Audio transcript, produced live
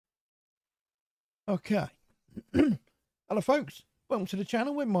Okay. Hello, folks. Welcome to the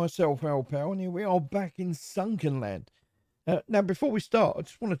channel with myself, Al Pal, and here we are back in Sunkenland. Now, before we start, I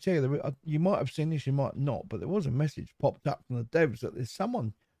just want to tell you that you might have seen this, you might not, but there was a message popped up from the devs that there's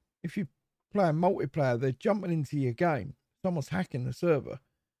someone, if you play a multiplayer, they're jumping into your game. Someone's hacking the server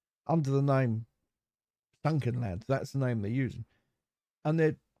under the name Sunkenland. That's the name they're using. And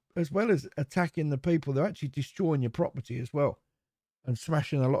they're, as well as attacking the people, they're actually destroying your property as well and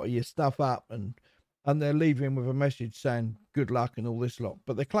smashing a lot of your stuff up, and they're leaving with a message saying good luck and all this lot.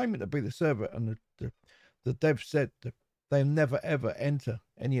 But they're claiming to be the server, and the dev said that they'll never ever enter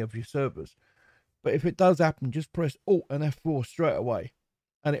any of your servers. But if it does happen, just press Alt and F4 straight away,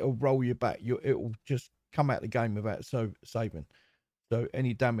 and it'll roll you back. It'll just come out the game without saving. So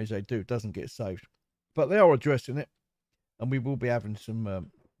any damage they do doesn't get saved. But they are addressing it, and we will be having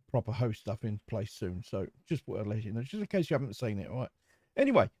some proper host stuff in place soon. So just want to let you know, just in case you haven't seen it, all right?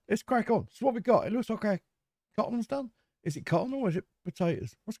 Anyway, let's crack on. So what we got? It looks like our cotton's done. Is it cotton or is it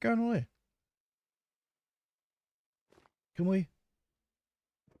potatoes? What's going on here? Can we?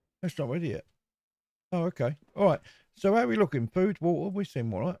 That's not ready yet. Oh, okay. All right. So how are we looking? Food, water, we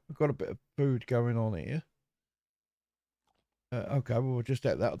seem all right. We've got a bit of food going on here. Okay, well, we'll just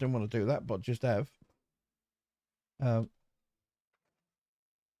have that. I didn't want to do that, but just have. Okay,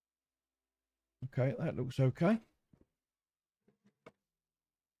 that looks okay.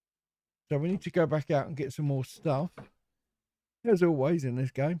 So we need to go back out and get some more stuff, as always in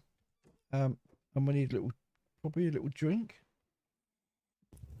this game. And we need probably a little drink.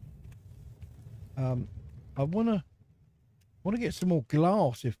 I wanna get some more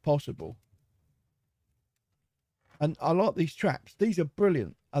glass if possible. And I like these traps. These are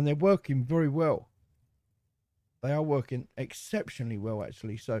brilliant, and they're working very well. They are working exceptionally well,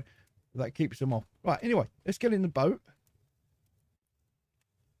 actually. So that keeps them off. Right. Anyway, let's get in the boat.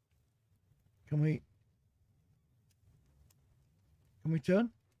 Can we turn?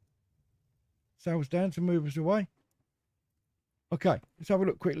 Sails down to move us away. Okay, let's have a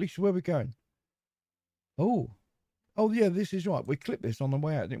look quickly. So where are we going? Oh yeah, this is right. We clipped this on the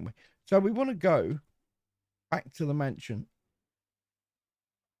way out, didn't we? So we want to go back to the mansion.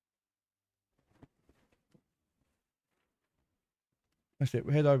 That's it.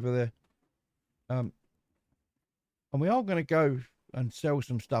 We head over there. And we are going to go and sell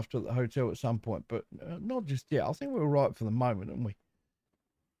some stuff to the hotel at some point, but not just yet. I think we're all right for the moment, aren't we?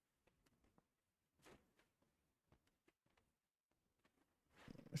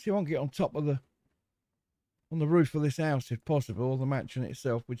 Let's see if I can get on top of on the roof of this house if possible, or the mansion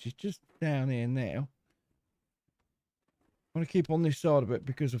itself, which is just down here now. I'm going to keep on this side of it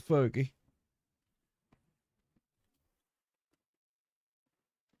because of Fergie.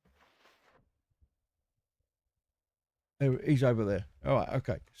 He's over there. All right,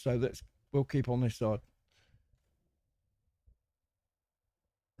 okay. So we'll keep on this side.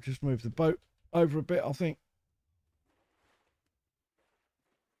 Just move the boat over a bit, I think.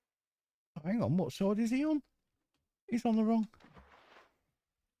 Oh, hang on, what side is he on? He's on the wrong.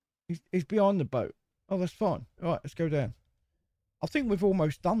 He's behind the boat. Oh, that's fine. All right, let's go down. I think we've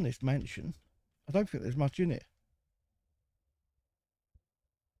almost done this mansion. I don't think there's much in it.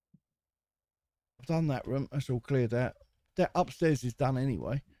 I've done that room. That's all cleared out. That upstairs is done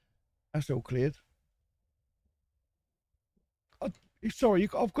anyway. That's all cleared. Sorry,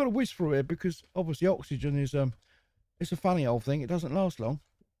 I've got to whiz through here because obviously oxygen is it's a funny old thing. It doesn't last long.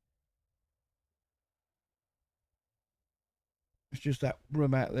 It's just that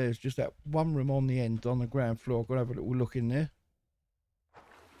room out there. It's just that one room on the end on the ground floor. I've got to have a little look in there.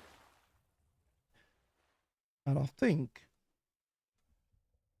 And I think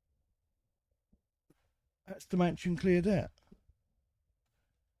that's the mansion cleared out.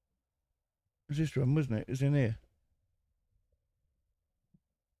 It was this room, wasn't it? It's in here.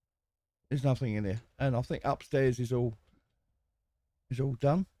 There's nothing in here. And I think upstairs is all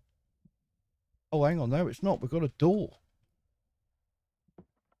done. Oh, hang on, no, it's not. We've got a door.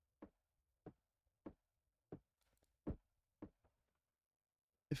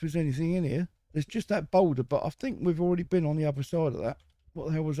 If there's anything in here, there's just that boulder, but I think we've already been on the other side of that. What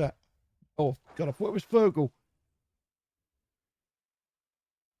the hell was that? Oh, God, I thought it was Fergal.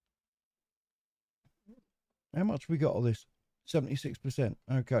 How much we got of this? 76%.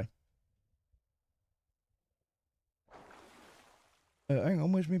 Okay. Hang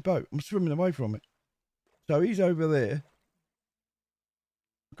on, where's my boat? I'm swimming away from it. So he's over there.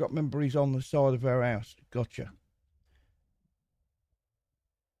 I've got to remember he's on the side of our house. Gotcha.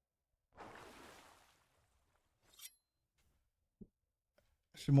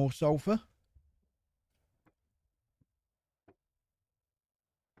 Some more sulfur.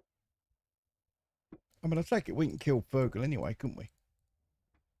 I mean, I take it we can kill Fergal anyway, couldn't we?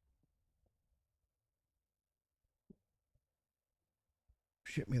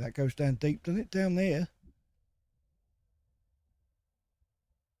 Shit me, that goes down deep, doesn't it? Down there.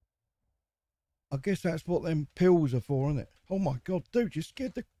 I guess that's what them pills are for, isn't it? Oh my God, dude, you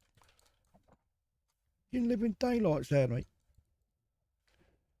scared the... You live in daylights out, mate.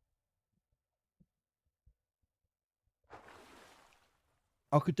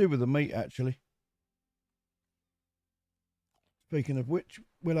 I could do with the meat, actually. Speaking of which,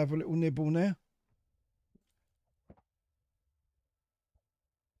 we'll have a little nibble now.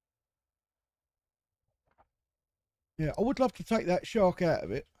 Yeah, I would love to take that shark out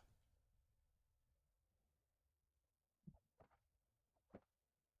of it.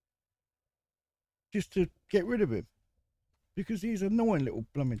 Just to get rid of him. Because he's an annoying little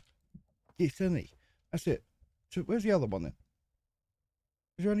blooming git, isn't he? That's it. So where's the other one then?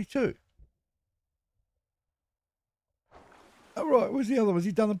 Is there only two? Oh, right, where's the other one? Has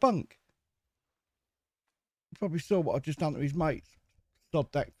he done a bunk? You probably saw what I've just done to his mates.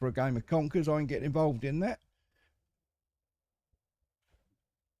 Sod that for a game of conkers. I ain't getting involved in that.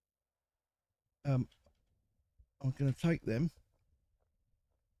 I'm going to take them.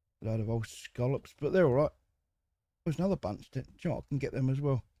 A load of old scallops, but they're all right. There's another bunch. You know, I can get them as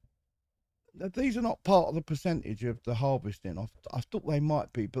well. These are not part of the percentage of the harvesting. I thought they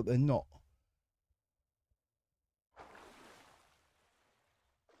might be, but they're not.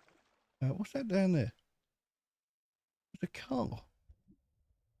 What's that down there? There's a car.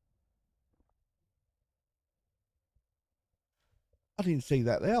 I didn't see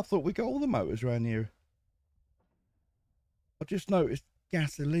that there. I thought we got all the motors around here. I just noticed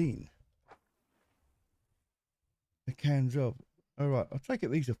gasoline. The cans of. All right, I take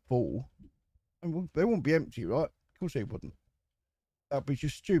it these are full. And they won't be empty, right? Of course they wouldn't. That'd be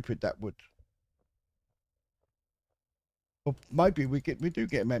just stupid, that would. Or maybe we do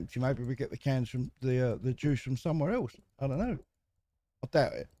get them empty. Maybe we get the cans from the juice from somewhere else. I don't know. I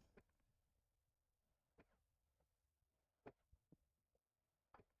doubt it.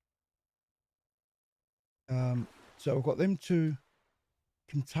 So I've got them two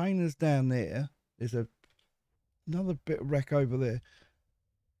containers down there. There's another bit of wreck over there.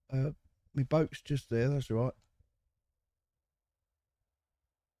 My boat's just there. That's right.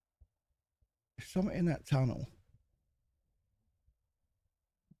 There's something in that tunnel.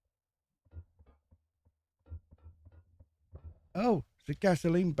 Oh, it's a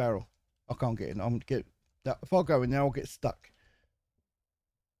gasoline barrel. I can't get in. I'm gonna get that. If I go in there, I'll get stuck.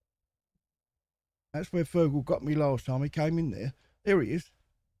 That's where Fergal got me last time. He came in there. There he is.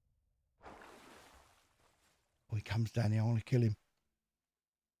 Oh, he comes down here. I want to kill him.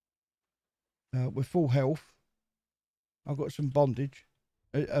 We're full health. I've got some bondage.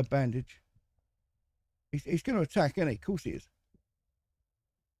 A bandage. He's going to attack, isn't he? Of course he is.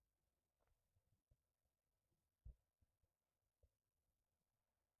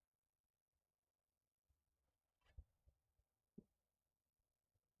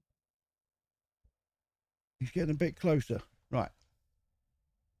 He's getting a bit closer. Right.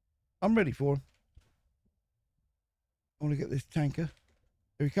 I'm ready for him. I want to get this tanker.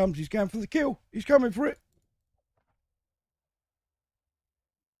 Here he comes. He's going for the kill. He's coming for it.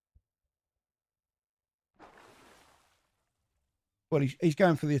 Well, he's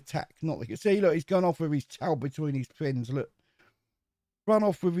going for the attack, not the... See, look, he's gone off with his tail between his fins, look. Run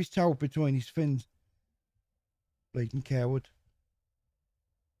off with his tail between his fins. Bleeding coward.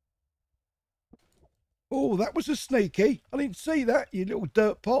 Oh, that was a sneaky. I didn't see that, you little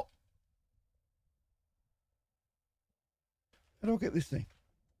dirt pot. How do I get this thing?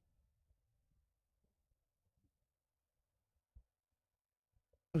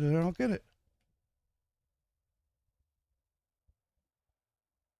 I don't know, I'll get it.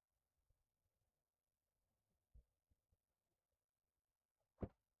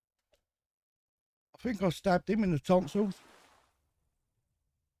 I think I stabbed him in the tonsils.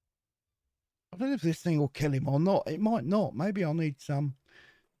 I don't know if this thing will kill him or not. It might not. Maybe I'll need some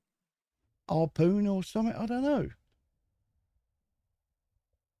harpoon or something. I don't know.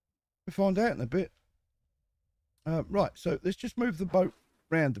 We'll find out in a bit. Right, so let's just move the boat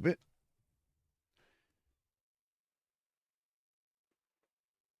round a bit.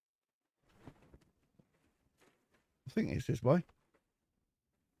 I think it's this way.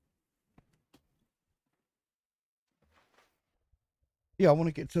 Yeah, I want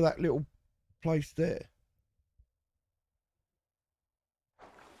to get to that little place there.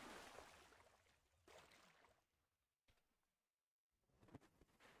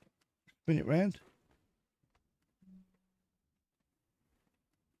 Spin it round.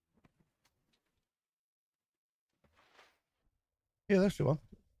 Yeah, that's the one.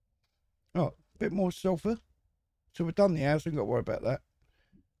 Oh, bit more sulphur. So we've done the house. Ain't got to worry about that.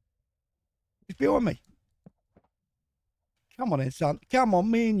 It's behind me. Come on in, son. Come on,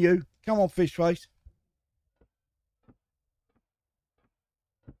 me and you. Come on, fish face.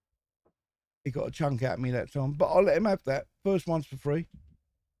 He got a chunk out of me that time, but I'll let him have that. First one's for free.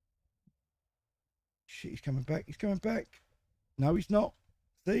 Shit, he's coming back. He's coming back. No, he's not.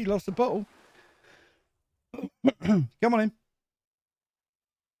 See, he lost the bottle. Come on in.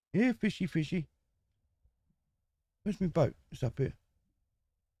 Yeah, fishy, fishy. Where's my boat? It's up here.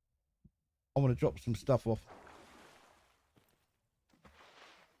 I want to drop some stuff off.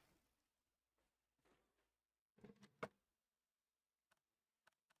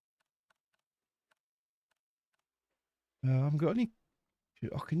 I haven't got any.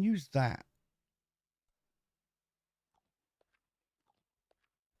 I can use that.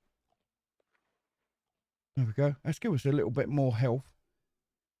 There we go. Let's give us a little bit more health.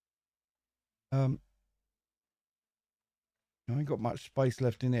 I ain't got much space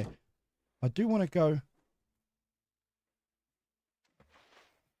left in here. I do want to go.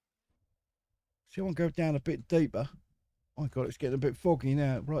 See, I want to go down a bit deeper. Oh my God, it's getting a bit foggy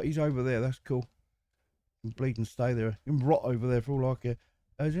now. Right, he's over there. That's cool. He can bleed and stay there. He can rot over there for all I care.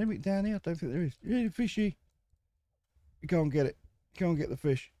 Is there anything down here? I don't think there is. Yeah, fishy. Go and get it. Go and get the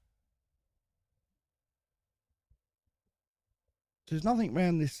fish. There's nothing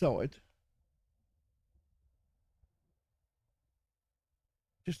round this side.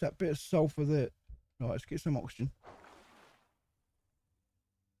 Just that bit of sulphur there. Right, let's get some oxygen.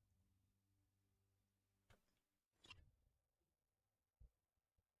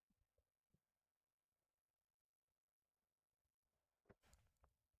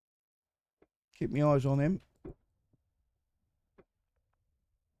 Keep my eyes on him.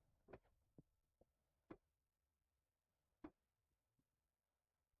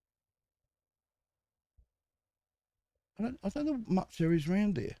 I don't know much there is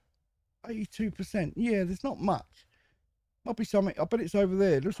around here. 82%. Yeah, there's not much. Might be something. I bet it's over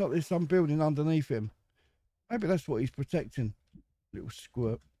there. It looks like there's some building underneath him. Maybe that's what he's protecting. Little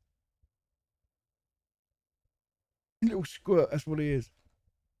squirt. Little squirt, that's what he is.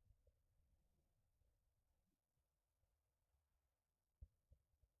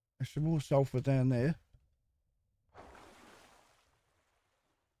 There's some more sulphur down there.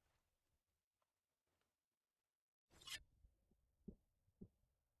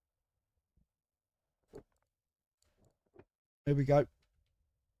 There we go.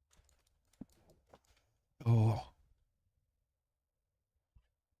 Oh.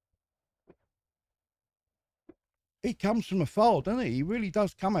 He comes from afar, doesn't he? He really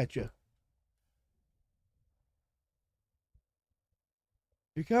does come at you.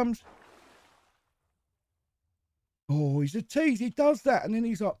 Here he comes. Oh, he's a tease. He does that. And then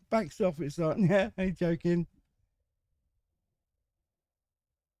he's like, backs off. It's like, yeah, ain't joking.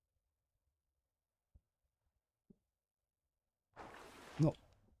 Not.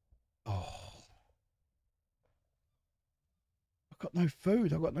 Oh. I've got no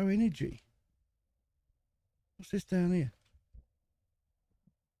food. I've got no energy. What's this down here?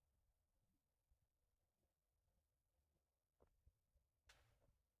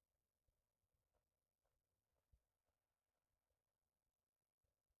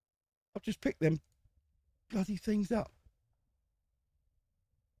 I've just picked them bloody things up.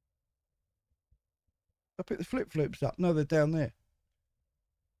 I picked the flip-flips up. No, they're down there.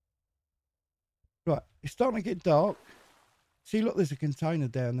 Right, it's starting to get dark. See, look, there's a container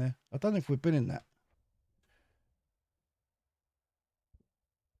down there. I don't know if we've been in that.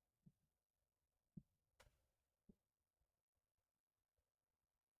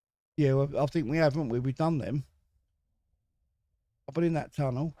 Yeah, well, I think we have, haven't we? We've done them. I've been in that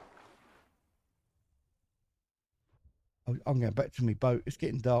tunnel. I'm going back to my boat. It's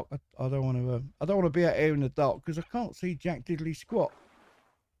getting dark. I don't want to. I don't want to be out here in the dark because I can't see jack diddly squat.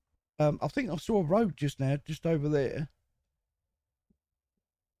 I think I saw a road just now, just over there.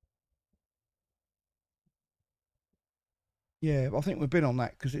 Yeah, I think we've been on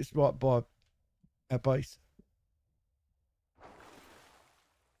that because it's right by our base.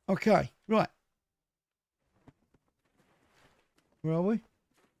 Okay, right. Where are we?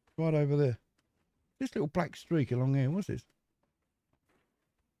 Right over there. This little black streak along here. What's this?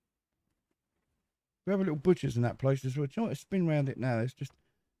 We have a little butcher's in that place as well. Do you know what? Spin round it now. Let's just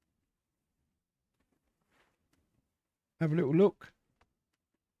have a little look.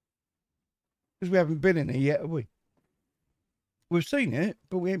 Because we haven't been in here yet, have we? We've seen it,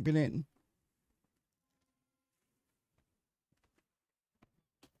 but we ain't been in.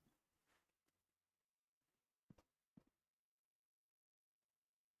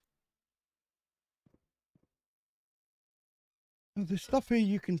 Oh, there's stuff here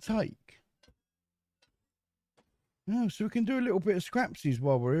you can take. Oh, so we can do a little bit of scrapsies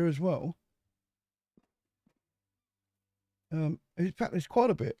while we're here as well. In fact, there's quite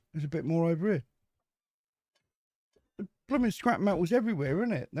a bit. There's a bit more over here. The blooming scrap metal's everywhere,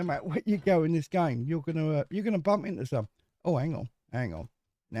 isn't it? No matter where you go in this game, you're gonna bump into some. Oh, hang on.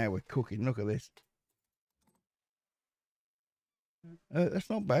 Now we're cooking. Look at this. That's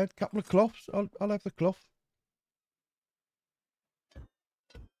not bad. Couple of cloths. I'll have the cloth.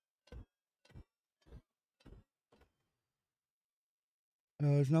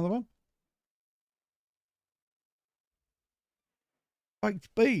 There's another one.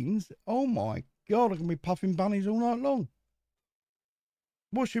 Baked beans? Oh my God, I can be puffing bunnies all night long.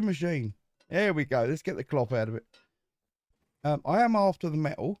 Washing machine. There we go. Let's get the cloth out of it. I am after the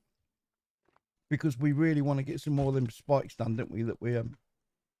metal because we really want to get some more of them spikes done, don't we? That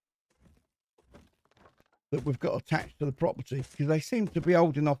we've got attached to the property because they seem to be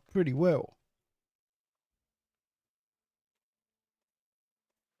holding off pretty well.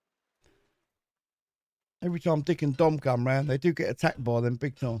 Every time Dick and Dom come round, they do get attacked by them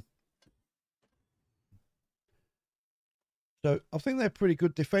big time. So I think they're a pretty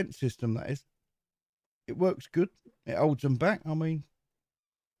good defence system, that is. It works good. It holds them back. I mean,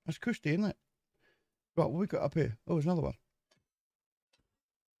 that's cushy, isn't it? Right, what we got up here? Oh, there's another one.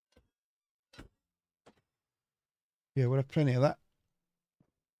 Yeah, we'll have plenty of that.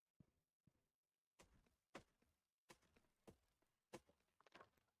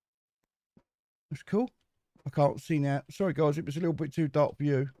 That's cool. I can't see now. Sorry, guys, it was a little bit too dark for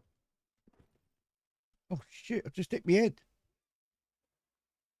you. Oh, shit, I just hit my head.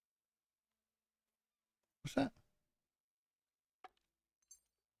 What's that?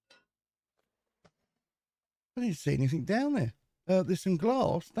 I didn't see anything down there. There's some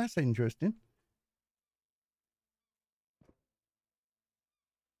glass. That's interesting.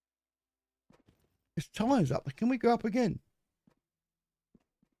 There's tyres up there. Can we go up again?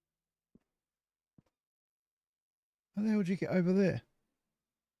 How the hell did you get over there?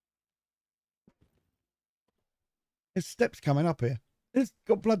 There's steps coming up here. It's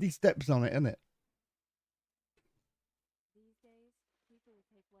got bloody steps on it, isn't it? These days, people will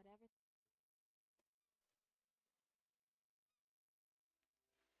take whatever.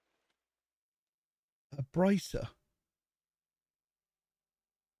 A bracer.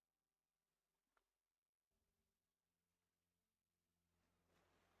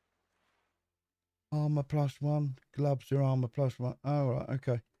 Armor +1. Gloves are armor +1. Oh, right,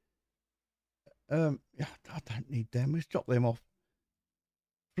 okay. Yeah, I don't need them. Let's drop them off.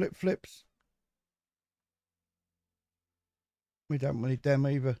 Flips. We don't need them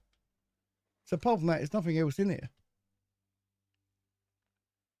either. So apart from that, there's nothing else in here.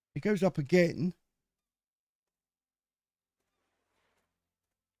 It goes up again.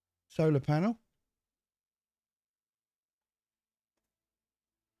 Solar panel.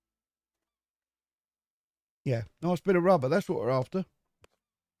 Yeah, nice bit of rubber. That's what we're after.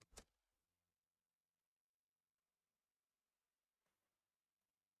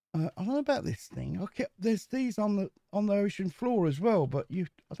 I don't know about this thing. There's these on the ocean floor as well, but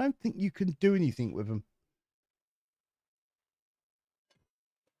I don't think you can do anything with them.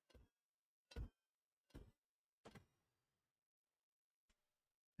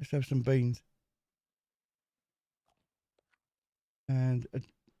 Let's have some beans and let's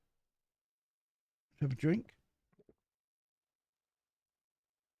have a drink.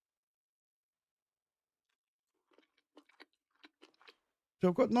 So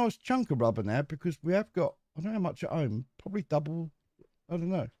I've got a nice chunk of rubber now because we have got, I don't know how much at home, probably double, I don't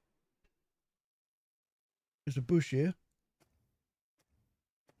know. There's a bush here.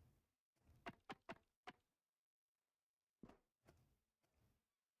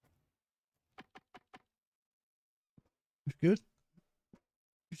 It's good.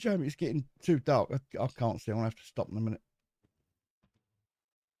 Show me it's getting too dark. I can't see. I'll have to stop in a minute.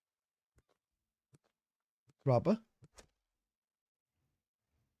 Rubber.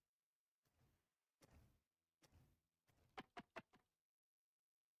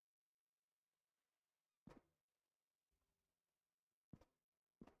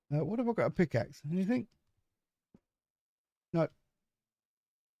 What have I got? A pickaxe? Anything? No.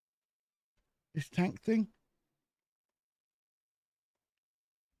 This tank thing?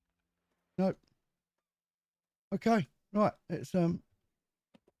 No. Okay. Right. It's nothing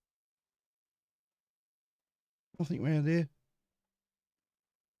around here.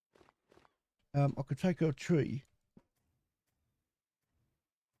 I could take a tree.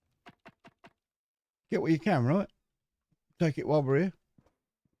 Get what you can, right? Take it while we're here.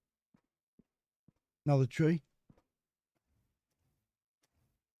 Another tree.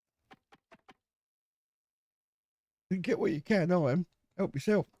 You get what you can, I am. Help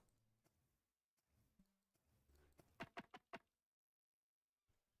yourself.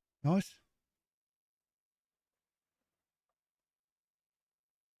 Nice.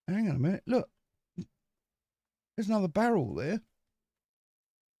 Hang on a minute. Look. There's another barrel there.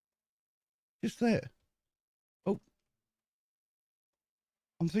 Just there. Oh.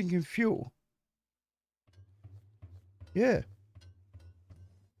 I'm thinking fuel. Yeah.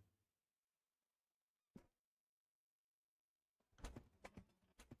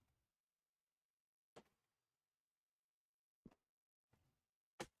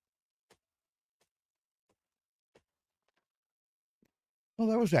 Oh,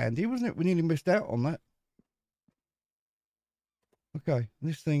 that was handy, wasn't it? We nearly missed out on that. Okay,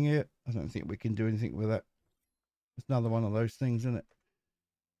 this thing here, I don't think we can do anything with that. It's another one of those things, isn't it?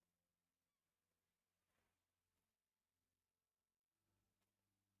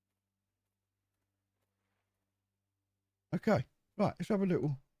 Okay, right, let's have a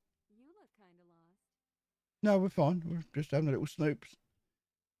little. You look kind of lost. No, we're fine. We're just having a little snoops.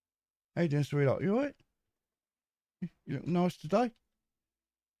 How you doing, sweetheart? You alright? You look nice today.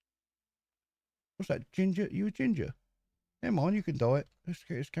 What's that, ginger? You a ginger? Never mind, you can dye it.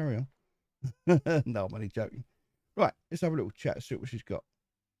 Let's carry on. No, I'm only joking. Right, let's have a little chat, see what she's got.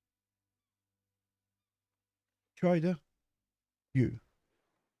 Trader, you.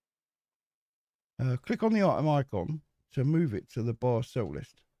 Click on the item icon to move it to the bar sell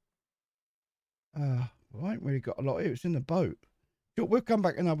list. I ain't really got a lot here. It's in the boat. Sure, we'll come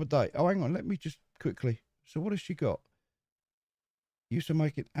back another day. Oh, hang on. Let me just quickly. So what has she got? Used to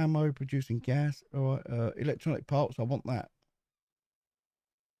making ammo, producing gas. All right. Electronic parts. I want that.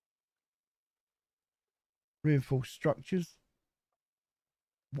 Reinforced structures.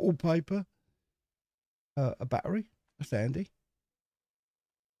 Wallpaper. A battery. That's handy.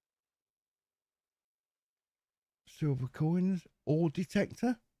 Silver coins. Ore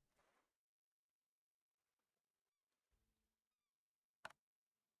detector.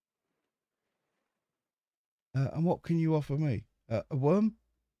 And what can you offer me? A worm?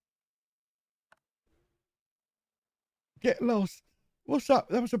 Get lost. What's up?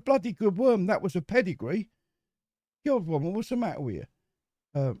 That was a bloody good worm. That was a pedigree. God, woman, what's the matter with you?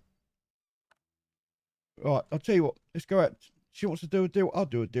 Right, I'll tell you what. Let's go out. She wants to do a deal. I'll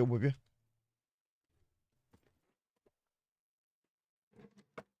do a deal with you.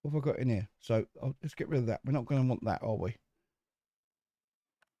 What have I got in here? So let's get rid of that. We're not going to want that, are we?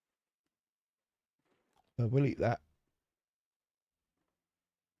 We'll eat that.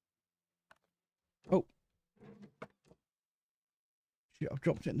 Oh. Shit, I've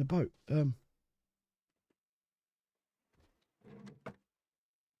dropped it in the boat.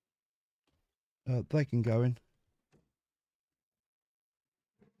 They can go in.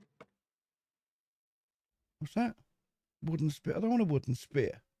 What's that? Wooden spear. I don't want a wooden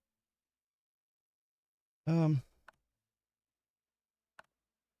spear.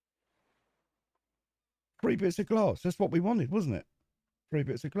 3 bits of glass. That's what we wanted, wasn't it? 3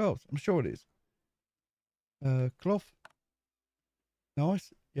 bits of glass. I'm sure it is. Cloth.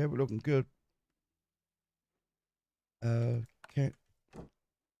 Nice. Yeah, we're looking good. Okay.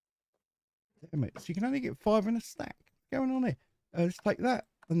 Damn it. So you can only get 5 in a stack. What's going on here? Let's take that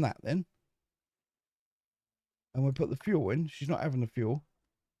and that then. And we'll put the fuel in. She's not having the fuel.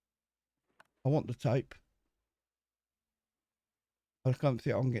 I want the tape. I can't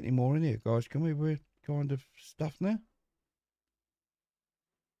think I can get any more in here, guys. Can we? We're kind of stuff now.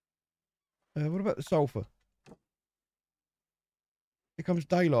 What about the sulfur? Here comes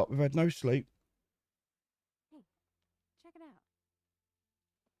daylight. We've had no sleep. Hey, check it out.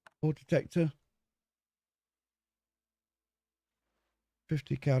 Ore detector.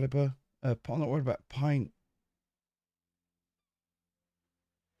 50 caliber. I'm not worried about paint.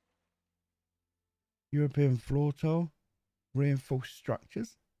 European floor tile. Reinforced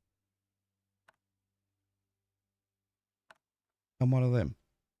structures. And one of them.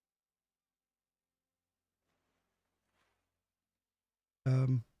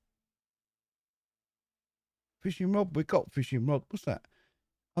 Fishing rod. We got fishing rod. What's that?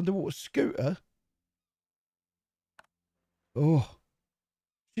 Underwater scooter. Oh,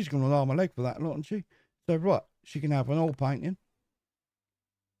 she's going to arm my leg for that, isn't she? So right, she can have an oil painting.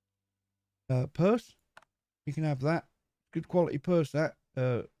 Purse. You can have that. Good quality purse. That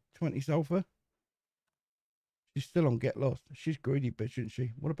 20 sulfur. She's still on get lost. She's greedy bitch, isn't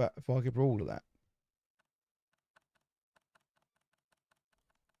she? What about if I give her all of that?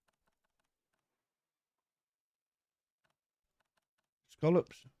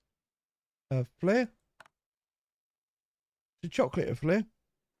 Scallops. Flare. It's a chocolate flare.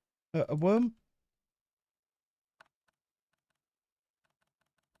 A worm.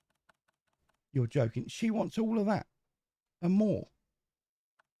 You're joking. She wants all of that and more.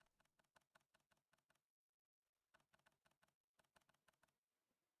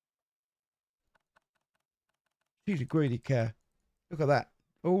 She's a greedy cow. Look at that.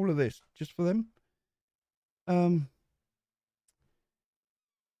 All of this just for them.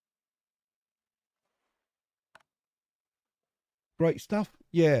 Great stuff.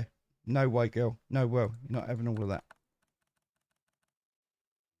 Yeah. No way, girl. No, well, you're not having all of that.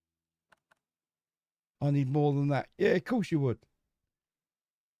 I need more than that. Yeah, of course you would.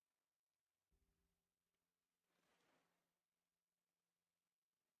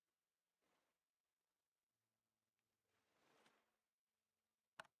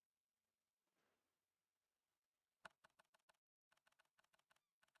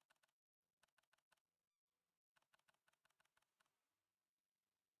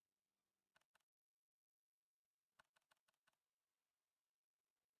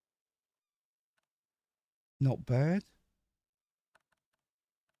 Not bad.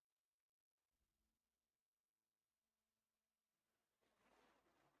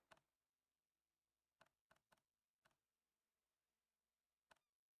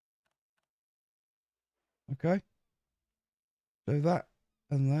 Okay. So that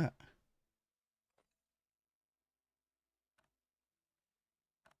and that.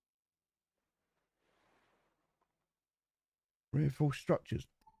 Reinforced structures.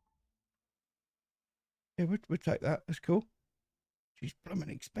 Yeah, we'll take that. That's cool. She's blooming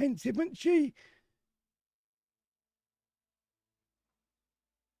expensive, isn't she?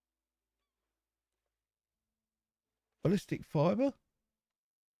 Ballistic fiber.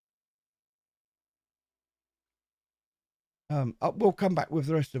 We'll come back with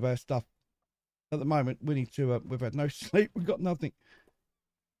the rest of our stuff. At the moment, we need to. We've had no sleep. We've got nothing.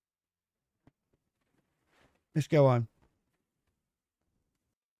 Let's go home.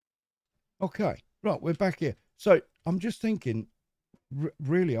 Okay, right. We're back here. So I'm just thinking.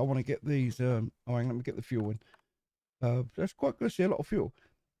 Really, I want to get these. Oh, hang on, let me get the fuel in. That's quite good. See a lot of fuel.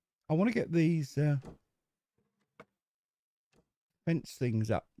 I want to get these fence things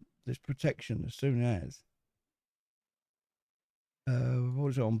up. This protection as soon as. What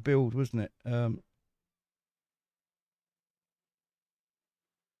was it on build, wasn't it? Gun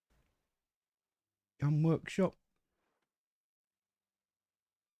workshop.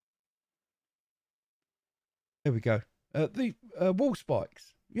 There we go. The wall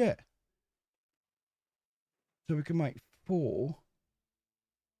spikes. Yeah. So we can make 4.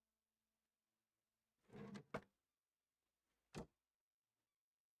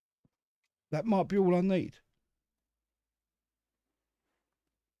 That might be all I need.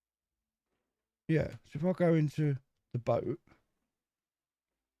 Yeah. So if I go into the boat.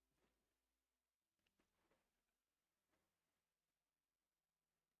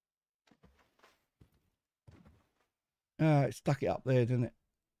 It stuck it up there, didn't it?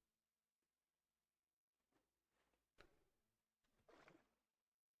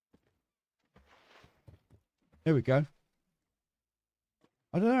 There we go.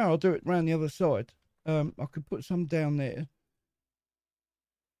 I don't know. I'll do it round the other side. I could put some down there.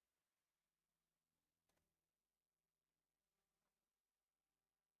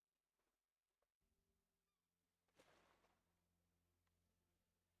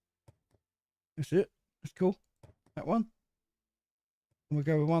 That's it. That's cool. That one. And we'll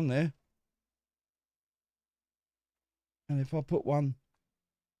go with one there. And if I put one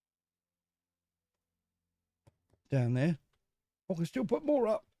down there, I can still put more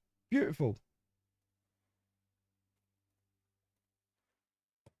up. Beautiful.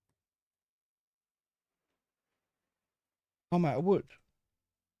 I'm out of wood.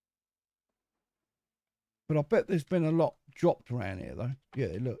 But I bet there's been a lot dropped around here, though.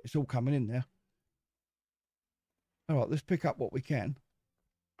 Yeah, look, it's all coming in there. All right, let's pick up what we can.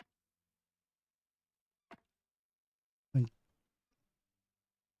 And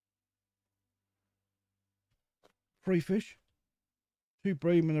 3 fish, 2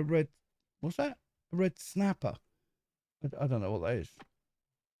 bream and a red. What's that? A red snapper. I don't know what that is.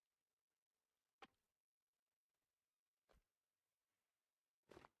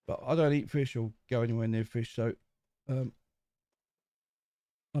 But I don't eat fish or go anywhere near fish, so I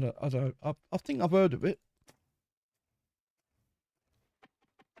think I've heard of it.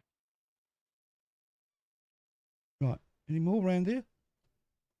 Right, any more around here?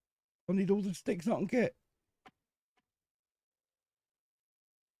 I need all the sticks I can get.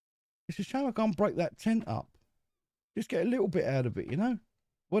 It's a shame I can't break that tent up. Just get a little bit out of it, you know?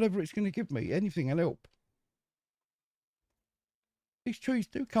 Whatever it's going to give me, anything will help. These trees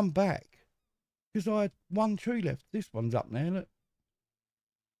do come back. Because I had 1 tree left. This one's up now, look.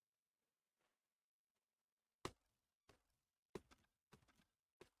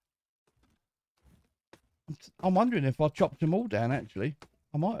 I'm wondering if I chopped them all down, actually.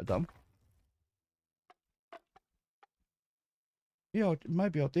 I might have done. Yeah,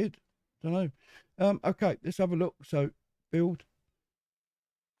 maybe I did. Don't know. Okay, let's have a look. So, build.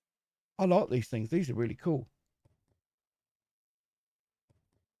 I like these things. These are really cool.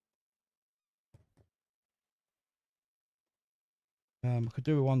 I could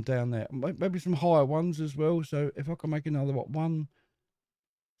do one down there. Maybe some higher ones as well. So if I can make another, what, 1,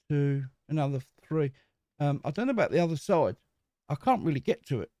 2, another 3. I don't know about the other side. I can't really get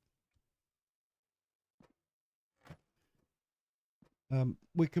to it.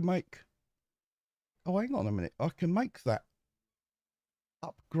 We can make... Oh, hang on a minute. I can make that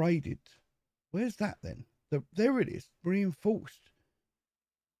upgraded. Where's that then? There it is. Reinforced.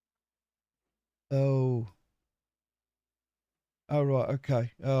 Oh. Oh, right.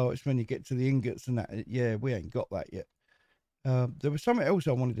 Okay. Oh, it's when you get to the ingots and that. Yeah, we ain't got that yet. There was something else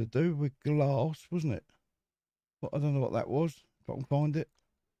I wanted to do with glass, wasn't it? But I don't know what that was. If I can find it.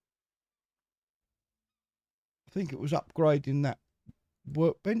 I think it was upgrading that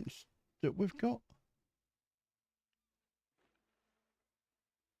workbench that we've got.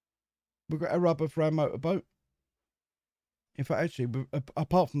 We've got a rubber for our motorboat. In fact, actually,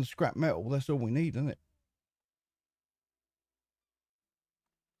 apart from the scrap metal, that's all we need, isn't it?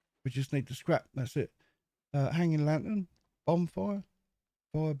 We just need the scrap. That's it. Hanging lantern, bonfire,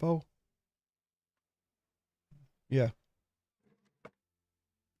 fireball. Yeah.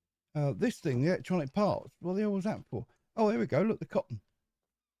 This thing, the electronic parts. What the hell was that for? Oh, there we go. Look, the cotton.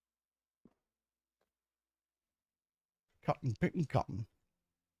 Cotton, picking cotton.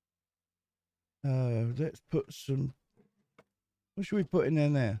 Let's put some... What should we put in there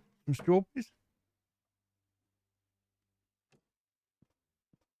now? Some strawberries?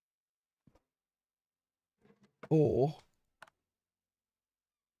 Or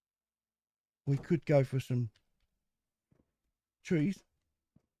we could go for some trees.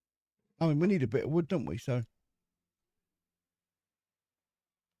 I mean, we need a bit of wood, don't we? So,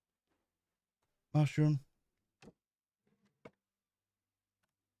 mushroom.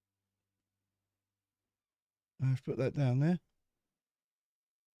 Let's put that down there.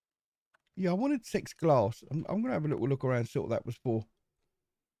 Yeah, I wanted 6 glass. I'm going to have a little look around, see what that was for.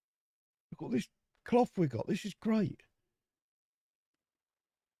 Look at this cloth we got. This is great.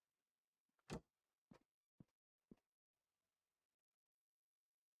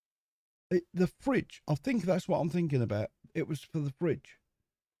 The fridge. I think that's what I'm thinking about. It was for the fridge.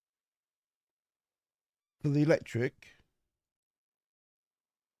 For the electric.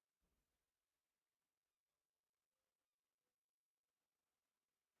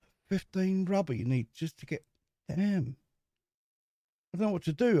 $15 rubber you need just to get... Damn. I don't know what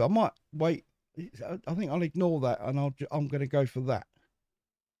to do. I might wait. I think I'll ignore that and I'm going to go for that.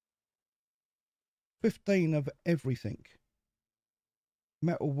 15 of everything.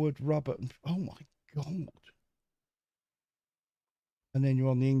 Metal, wood, rubber. Oh my God. And then you're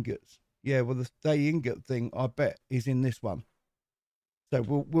on the ingots. Yeah, well, the day ingot thing, I bet, is in this one. So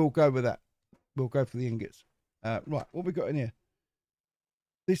we'll go with that. We'll go for the ingots. Right, what we got in here?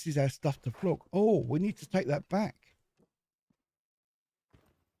 This is our stuff to flog. Oh, we need to take that back.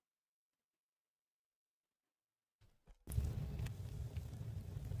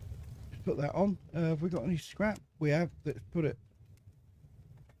 Let's put that on. Have we got any scrap? We have. Let's put it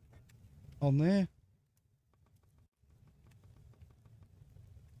on there.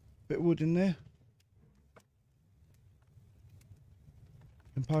 Bit of wood in there.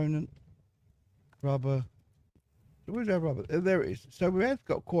 Component. Rubber. So where's our rubber? There it is. So we have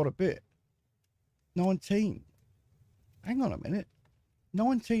got quite a bit. 19. Hang on a minute.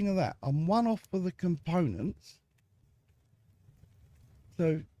 19 of that. I'm 1 off for the components.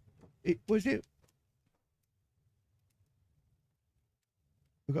 So it was it.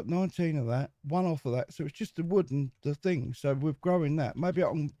 We've got 19 of that, 1 off of that. So it's just the wood and the thing. So we're growing that. Maybe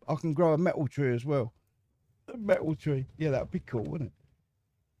I can grow a metal tree as well. A metal tree. Yeah, that would be cool, wouldn't it?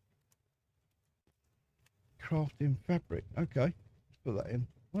 Crafting fabric. Okay. Let's put that in.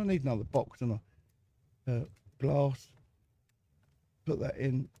 I need another box and glass. Put that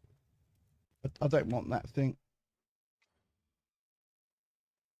in. I don't want that thing.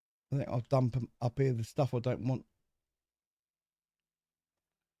 I think I'll dump up here the stuff I don't want.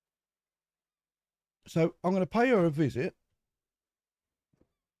 So I'm going to pay her a visit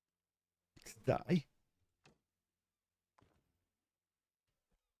today.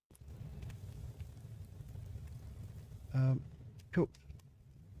 Cooked.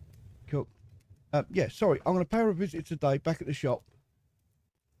 Yeah, sorry. I'm going to pay her a visit today back at the shop.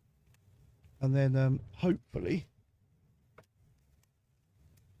 And then hopefully...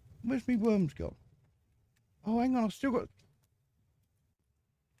 Where's my worms gone? Oh, hang on, I've still got...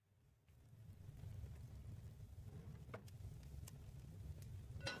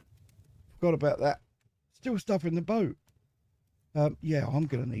 Forgot about that. Still stuff in the boat. Yeah, I'm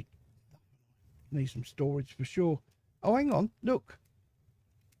gonna need some storage for sure. Oh, hang on, look.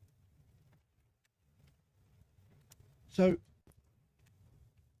 So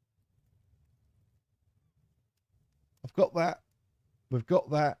I've got that. We've got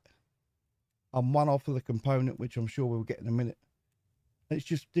that. I'm one off of the component, which I'm sure we'll get in a minute. And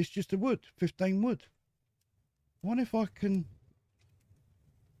it's just a wood, 15 wood. I wonder if I can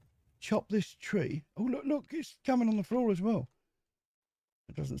chop this tree. Oh, look, it's coming on the floor as well.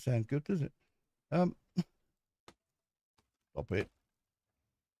 It doesn't sound good, does it? Stop it.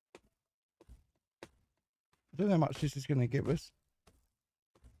 I don't know how much this is going to give us.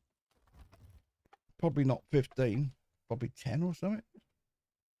 Probably not 15, probably 10 or something.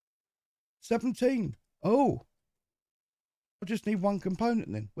 17. Oh, I just need one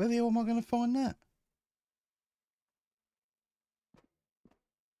component then. Where the hell am I going to find that?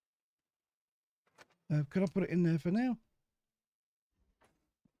 Can I put it in there for now?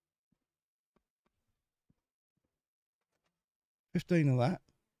 $15 of that.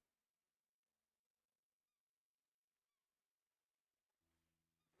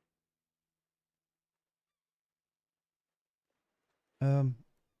 Um,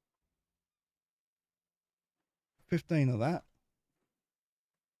 15 of that.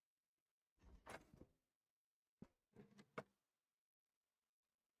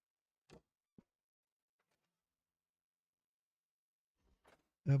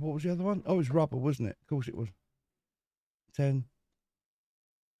 What was the other one? Oh, it was rubber, wasn't it? Of course it was. 10.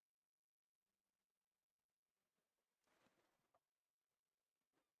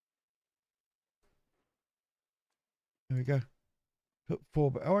 There we go. Put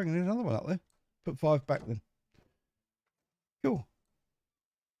 4 back. Oh, hang on, there's another one up there. Put 5 back then. Cool.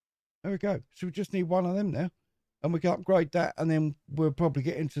 There we go. So we just need one of them now. And we can upgrade that, and then we'll probably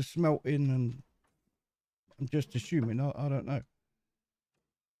get into smelting, and I'm just assuming. I don't know.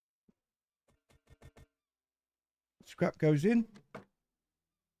 Scrap goes in.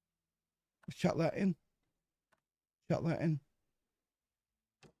 Shut that in. Shut that in.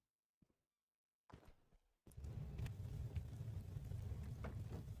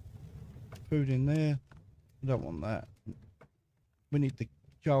 Food in there. I don't want that. We need the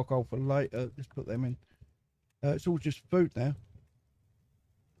charcoal for later. Let's put them in. It's all just food now.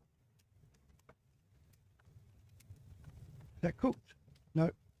 Is that cooked?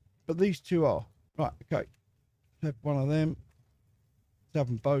 No. But these two are. Right, okay. Let's have one of them. Let's have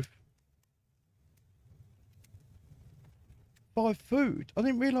them both. 5 food. I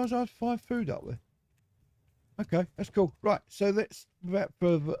didn't realise I had 5 food up there. Okay, that's cool. Right, so let's, without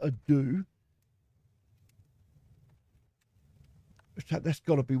further ado, that's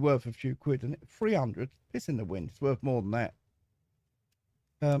got to be worth a few quid, and 300. It's in the wind. It's worth more than that.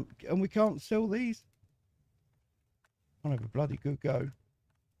 And we can't sell these. I'll have a bloody good go.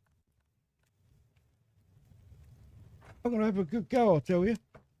 I'm gonna have a good go, I'll tell you.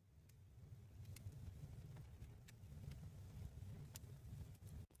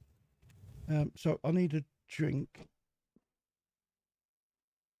 So I need a drink.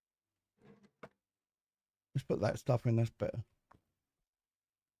 Let's put that stuff in. That's better.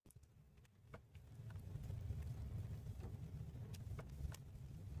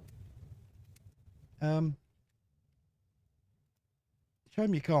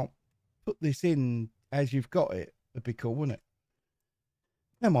 Shame you can't put this in as you've got it. It'd be cool, wouldn't it?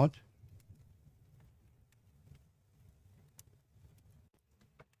 Never mind.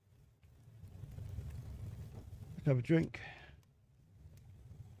 Let's have a drink.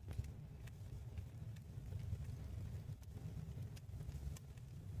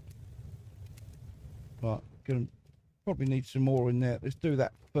 Right, gonna probably need some more in there. Let's do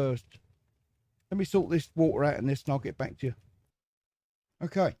that first. Let me sort this water out in this, and I'll get back to you.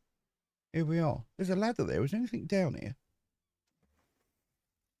 Okay, here we are. There's a ladder there. Is there anything down here?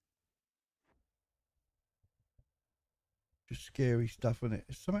 Just scary stuff, isn't it?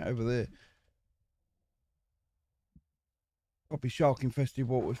 There's something over there. Probably shark infested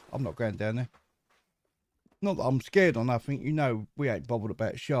waters. I'm not going down there. Not that I'm scared or nothing. You know, we ain't bothered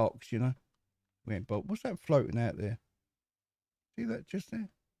about sharks, you know. We ain't bothered. What's that floating out there? See that just there?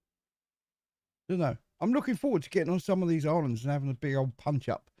 Don't know. I'm looking forward to getting on some of these islands and having a big old punch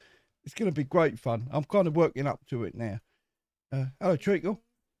up. It's going to be great fun. I'm kind of working up to it now. Hello, Treacle.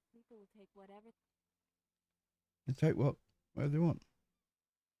 People will take whatever. They take what? Whatever they want.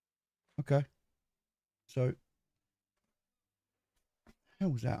 Okay. So, how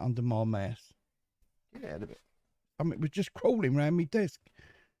was that under my mouse? Get out of it. I mean, it was just crawling around my desk.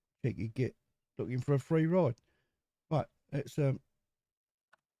 Think you get looking for a free ride. Right, it's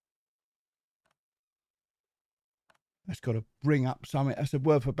that's got to bring up something. That's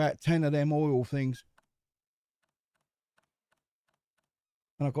worth about 10 of them oil things.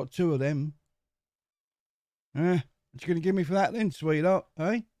 And I've got 2 of them. What you going to give me for that then, sweetheart?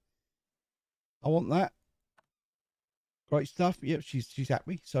 Eh? I want that. Great stuff. Yep, she's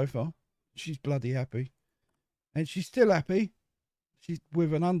happy so far. She's bloody happy. And she's still happy. She's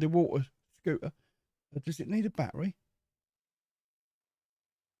with an underwater scooter. Does it need a battery?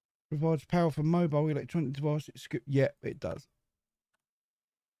 Provides power for mobile electronic devices. Yeah, it does.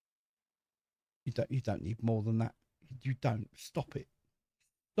 You don't need more than that. You don't. Stop it.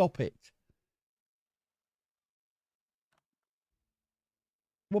 Stop it.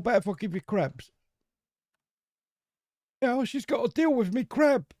 What about if I give you crabs? Oh, she's got to deal with me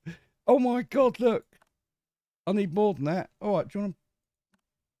crab. Oh my God, look. I need more than that. All right, do you want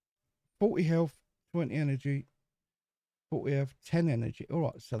 40 health, 20 energy, 40 health, 10 energy. All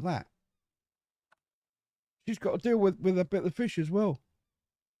right, so that. She's got to deal with a bit of the fish as well.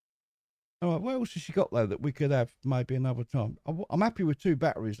 All right, what else has she got though that we could have maybe another time? I'm happy with 2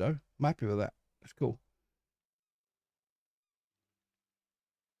 batteries though. I'm happy with that. That's cool.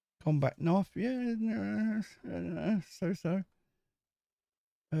 Combat knife, yeah, so.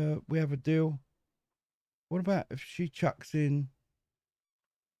 We have a deal. What about if she chucks in?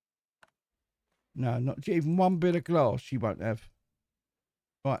 No, not even 1 bit of glass. She won't have.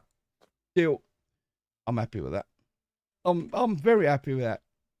 Right, deal. I'm happy with that. I'm very happy with that.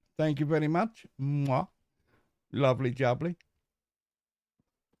 Thank you very much. Mwah. Lovely jubbly.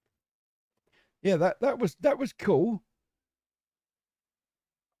 Yeah, that was cool.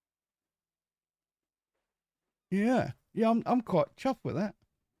 Yeah, I'm quite chuffed with that.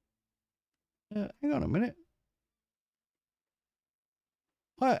 Hang on a minute.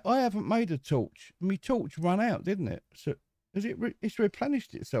 I haven't made a torch. My torch ran out, didn't it? So has it? It's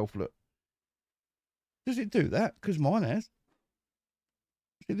replenished itself. Look. Does it do that? Because mine has.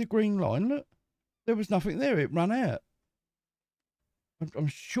 See the green line? Look. There was nothing there. It ran out. I'm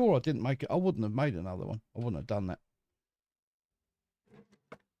sure I didn't make it. I wouldn't have made another one. I wouldn't have done that.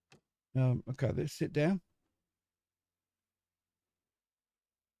 Okay, let's sit down.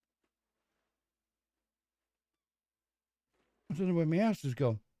 I don't know where my house has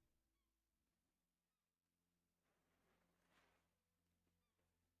gone.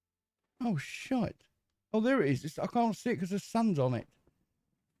 Oh, shite. Oh, there it is. I can't see it because the sun's on it.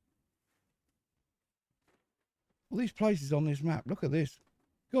 All these places on this map. Look at this.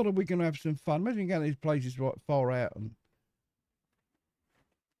 God, are we going to have some fun? Imagine getting these places right far out. And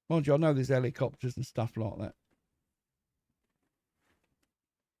mind you, I know there's helicopters and stuff like that.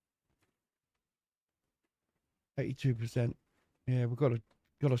 82%. Yeah, we've got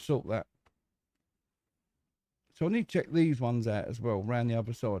to sort that. So I need to check these ones out as well, around the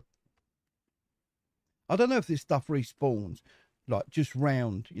other side. I don't know if this stuff respawns, like just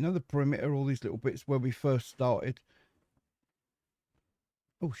round, you know, the perimeter, all these little bits where we first started.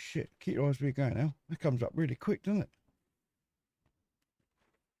 Oh shit, keep your eyes where you're going now. That comes up really quick, doesn't it?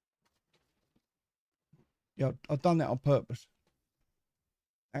 Yeah, I've done that on purpose.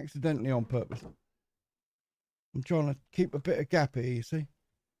 Accidentally on purpose. I'm trying to keep a bit of gap here, you see.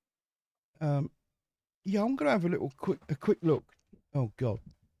 Yeah, I'm gonna have a quick look. Oh god.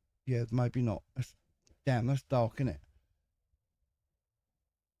 Yeah, maybe not. Damn, that's dark, isn't it?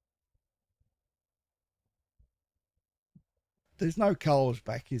 There's no cars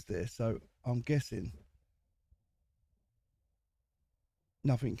back, is there? So I'm guessing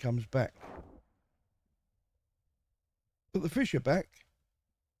nothing comes back. But the fish are back.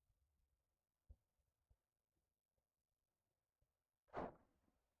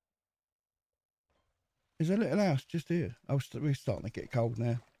 There's a little house just here. Oh, we're starting to get cold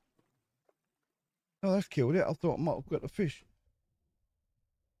now. Oh, that's killed it. I thought I might have got the fish.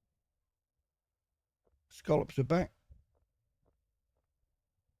 Scallops are back.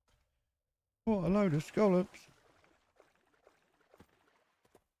 What a load of scallops.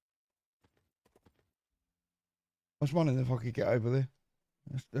 I was wondering if I could get over there.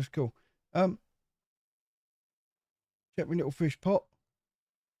 That's cool. Check my little fish pot.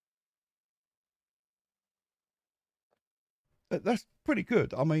 That's pretty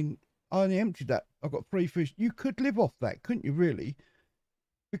good. I mean, I only emptied that. I've got 3 fish. You could live off that, couldn't you, really?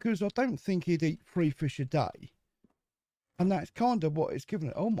 Because I don't think he'd eat 3 fish a day. And that's kind of what it's given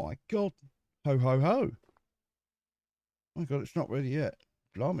it. Oh, my God. Ho, ho, ho. Oh, my God, it's not ready yet.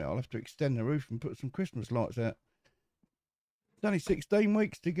 Blimey, I'll have to extend the roof and put some Christmas lights out. It's only 16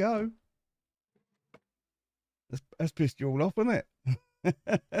 weeks to go. That's pissed you all off, isn't it?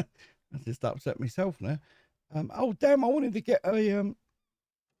 I just upset myself now. Oh damn! I wanted to get a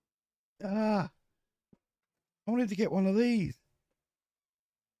I wanted to get one of these,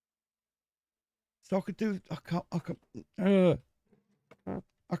 so I could do. I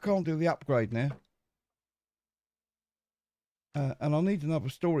can't do the upgrade now, and I need another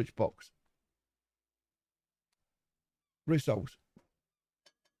storage box. Rissoles.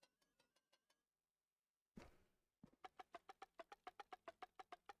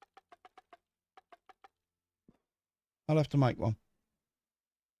 I'll have to make one.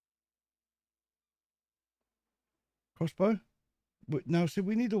 Crossbow? No, see,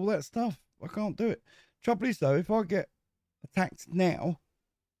 we need all that stuff. I can't do it. Trouble is, though, if I get attacked now,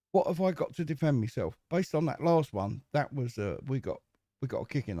 what have I got to defend myself? Based on that last one, that was we got a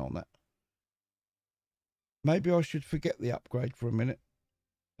kicking on that. Maybe I should forget the upgrade for a minute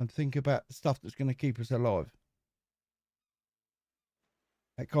and think about the stuff that's going to keep us alive.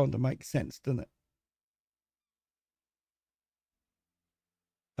 That kind of makes sense, doesn't it?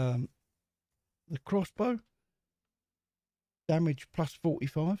 The crossbow, damage plus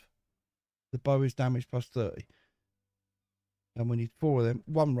 45. The bow is damage plus 30. And we need 4 of them.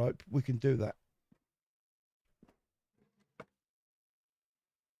 1 rope, we can do that.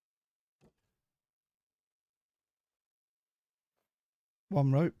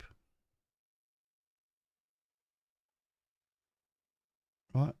 One rope.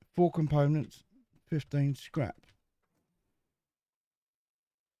 Right, 4 components, 15 scrap.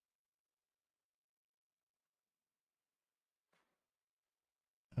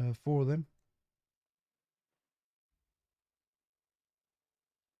 Four of them.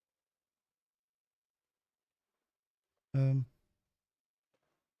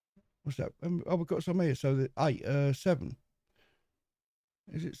 What's that? Oh, we've got some here. So the 8, 7.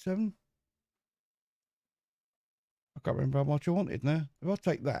 Is it 7? I can't remember how much I wanted now. If I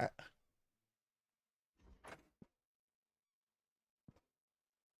take that.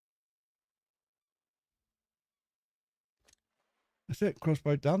 That's it,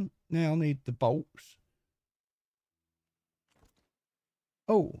 crossbow done. Now I need the bolts.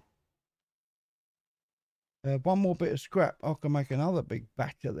 Oh. 1 more bit of scrap. I can make another big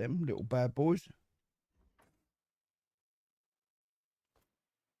batch of them little bad boys.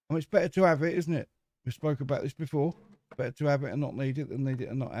 I mean, it's better to have it, isn't it? We spoke about this before. Better to have it and not need it than need it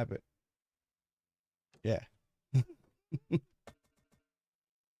and not have it. Yeah.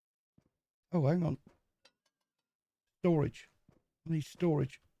 Oh, hang on. Storage. I need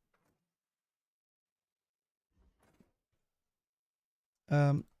storage.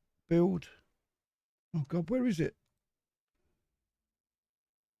 Build. Oh God, where is it?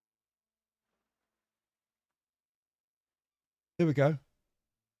 There we go.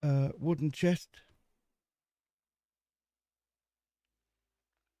 Wooden chest.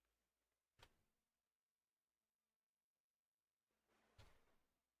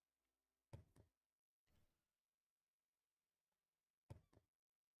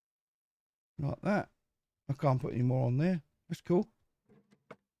 Like that. I can't put any more on there. That's cool.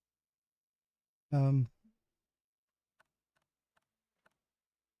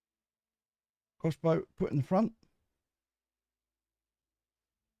 Crossbow put in the front.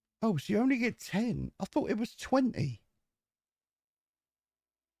 Oh, so you only get 10. I thought it was 20.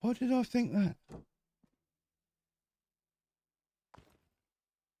 Why did I think that?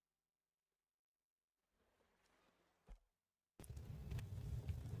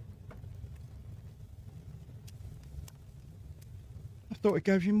 I thought it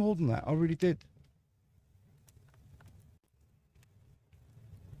gave you more than that. I really did.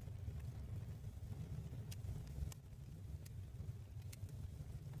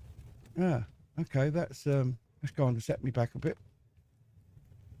 Yeah, okay, that's kind of set me back a bit.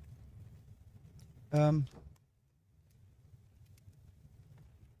 Have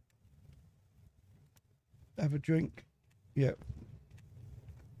a drink. Yeah.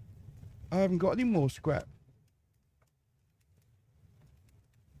 I haven't got any more scrap.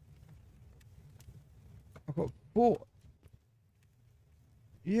 I've got 4.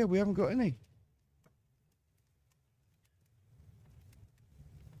 Yeah, we haven't got any.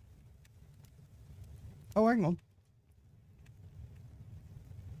 Oh, hang on.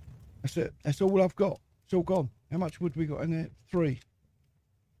 That's it. That's all I've got. It's all gone. How much wood we got in there? 3.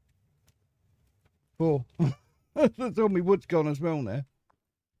 4. That's all my wood's gone as well now.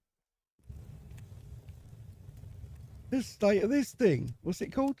 The state of this thing. What's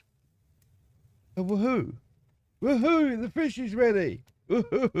it called? A woohoo. Woohoo! The fish is ready.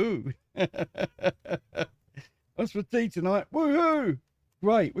 Woohoo! That's for tea tonight. Woohoo!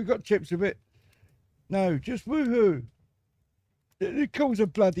 Great. We got chips with it. No, just woohoo. It calls a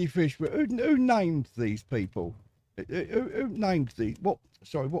bloody fish, but who named these people? Who named these? What?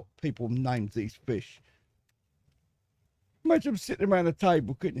 Sorry, what people named these fish? Imagine them sitting around a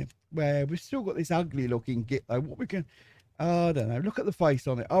table, couldn't you? Well, we've still got this ugly looking git though. What we can? I don't know. Look at the face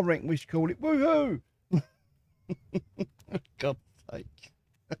on it. I reckon we should call it woohoo. God's sake.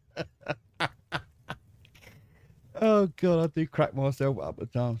 Oh God, I do crack myself up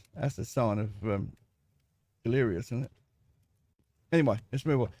at times. That's a sign of delirious, isn't it? Anyway, let's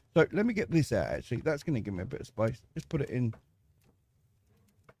move on. So let me get this out. Actually, that's going to give me a bit of space. Let's put it in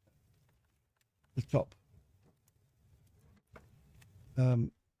the top.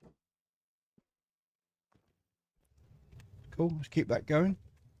 Cool. Let's keep that going.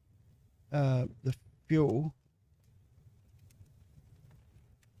 The fuel.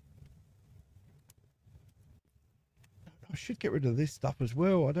 I should get rid of this stuff as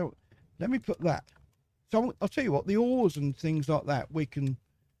well. I don't. Let me put that. So I'll tell you what. The oars and things like that we can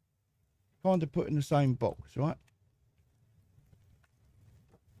kind of put in the same box, right?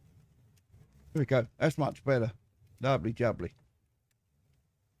 There we go. That's much better. Lovely jubbly.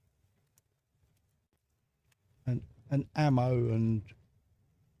 And ammo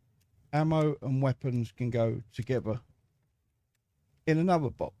and weapons can go together in another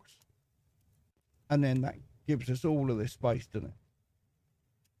box, and then that gives us all of this space, doesn't it?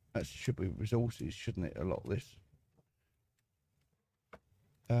 That should be resources, shouldn't it? A lot of this.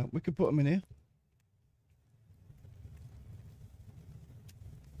 We could put them in here.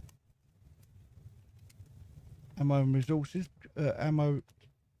 Ammo and resources, ammo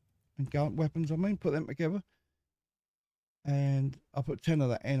and gun weapons. I mean, put them together. And I'll put 10 of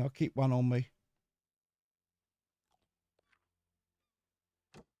that in. I'll keep one on me.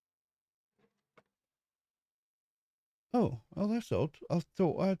 Oh, that's odd. I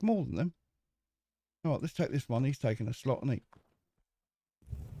thought I had more than them. All right, let's take this one. He's taking a slot, isn't he?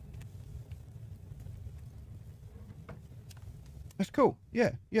 That's cool.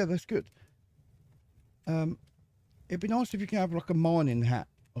 Yeah, that's good. It'd be nice if you can have like a mining hat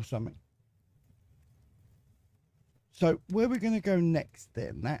or something. So where we're going to go next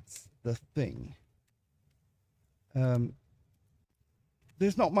then, that's the thing.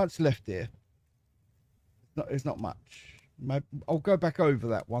 There's not much left here. There's not much. Maybe I'll go back over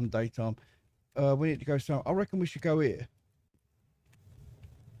that one day, Tom. We need to go somewhere. I reckon we should go here.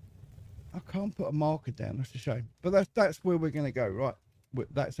 I can't put a marker down. That's a shame. But that's where we're going to go, right?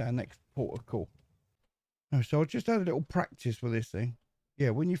 That's our next port of call. Oh, so I just had a little practice with this thing.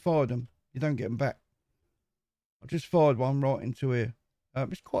 Yeah, when you fire them, you don't get them back. I just fired one right into here.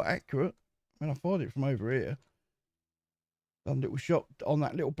 It's quite accurate. I mean, I fired it from over here. Done a little shot on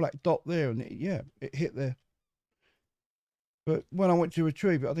that little black dot there, and it hit there. But when I went to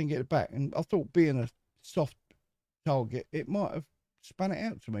retrieve it, I didn't get it back. And I thought, being a soft target, it might have span it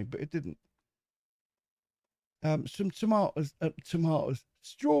out to me, but it didn't. Some tomatoes,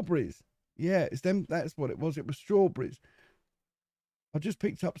 strawberries. Yeah, it's them. That's what it was. It was strawberries. I just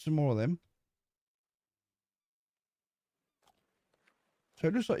picked up some more of them. So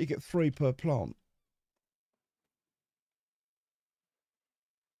it looks like you get 3 per plant.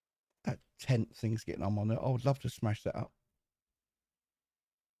 That tent thing's getting on it. I would love to smash that up.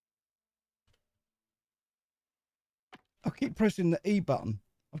 I keep pressing the E button.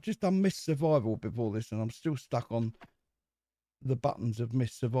 I've just done Miss Survival before this, and I'm still stuck on the buttons of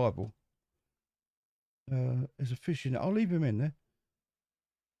Miss Survival. There's a fish in it. I'll leave him in there.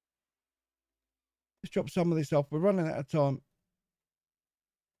 Let's drop some of this off. We're running out of time.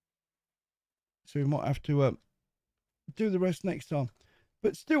 So we might have to do the rest next time.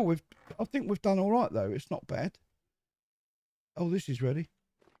 But still, I think we've done all right, though. It's not bad. Oh, this is ready.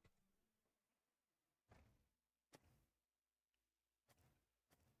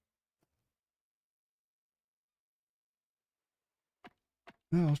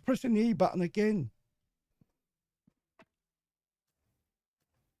 No, I was pressing the E button again.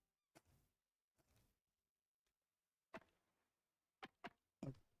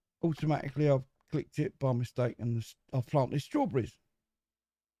 Automatically, I've clicked it by mistake, and I've planted strawberries.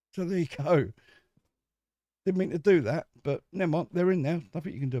 So there you go. Didn't mean to do that, but never mind. They're in there.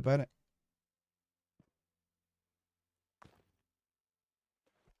 Nothing you can do about it.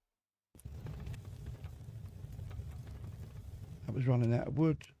 I was running out of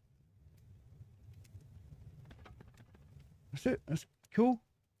wood. That's it. That's cool.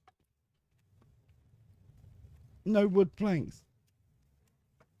 No wood planks.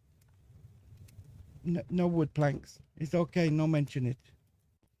 No wood planks. It's okay. No mention it.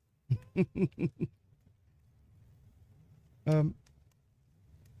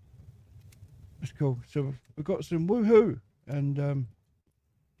 That's cool. So we've got some woohoo, and oh,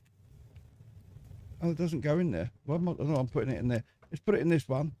 it doesn't go in there. Well, I'm putting it in there. Let's put it in this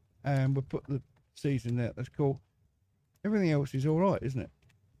one, and we'll put the seeds in there. That's cool. Everything else is all right, isn't it?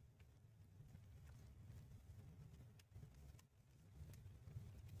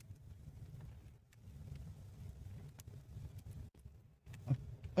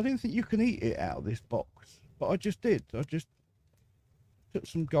 I didn't think you can eat it out of this box, but I just did. I just took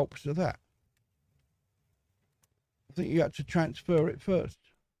some gulps of that. I think you had to transfer it first,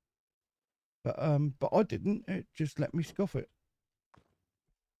 but I didn't. It just let me scoff it.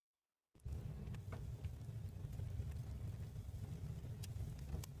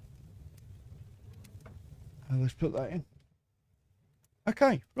 Let's put that in.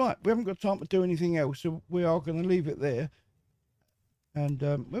 Okay, right. We haven't got time to do anything else, so we are going to leave it there. And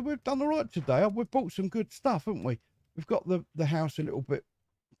we've done all right today. We've bought some good stuff, haven't we? We've got the house a little bit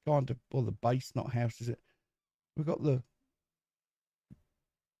kind of, or the base, not house, is it? We've got the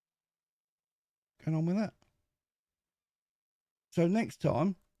going on with that. So next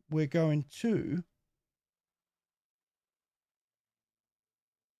time we're going to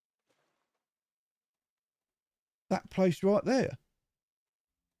that place right there.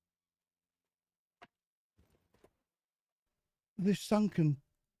 This sunken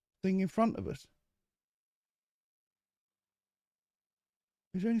thing in front of us.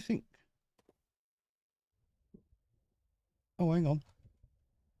 Is there anything? Oh, hang on.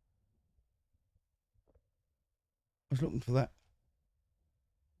 I was looking for that.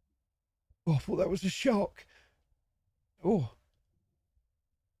 Oh, I thought that was a shark. Oh,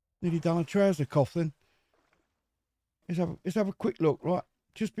 nearly done a trouser cough then. Let's have a quick look, right?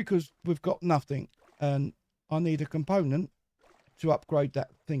 Just because we've got nothing and I need a component to upgrade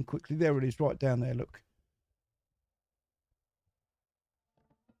that thing quickly. There it is, right down there, look.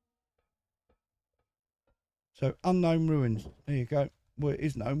 So, unknown ruins. There you go. Well, it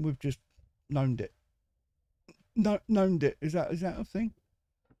is known. We've just known it. No, known it. Is that a thing?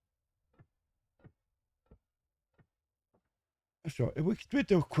 That's right. We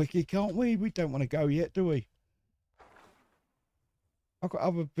do a quickie, can't we? We don't want to go yet, do we? I've got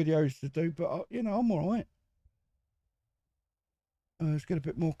other videos to do, but you know, I'm all right. Let's get a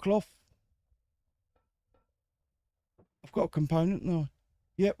bit more cloth. I've got a component now.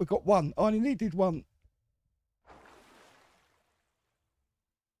 Yeah, we've got one. I only needed one.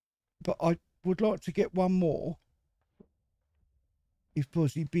 But I would like to get one more, if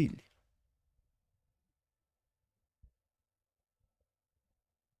possible.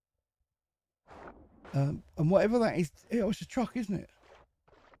 And whatever that is, it's a truck, isn't it?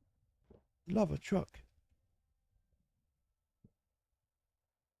 Love a truck.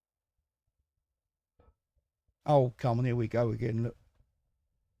 Oh, come on, here we go again, look.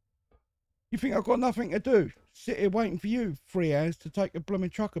 You think I've got nothing to do? Sit here waiting for you 3 hours to take a blooming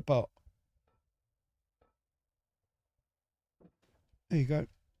truck apart. There you go.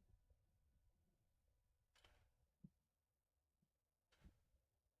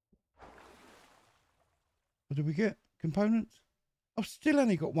 What did we get? Components? I've still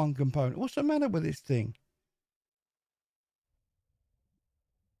only got one component. What's the matter with this thing?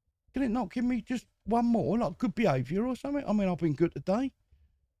 Can it not give me just one more, like good behaviour or something? I mean, I've been good today.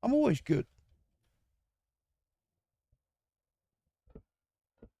 I'm always good.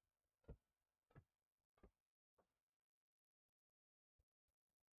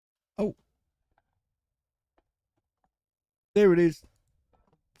 Oh. There it is.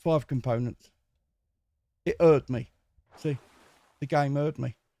 5 components. It heard me. See? The game heard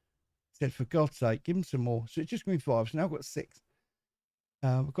me. Said, for God's sake, give him some more. So it's just going to be 5. So now I've got 6.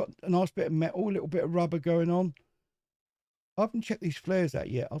 We've got a nice bit of metal, a little bit of rubber going on. I haven't checked these flares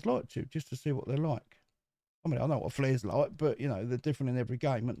out yet. I'd like to, just to see what they're like. I mean, I know what flares are like, but, you know, they're different in every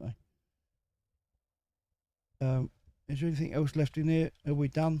game, aren't they? Is there anything else left in here? Are we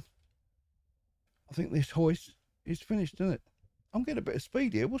done? I think this hoist is finished, isn't it? I'm getting a bit of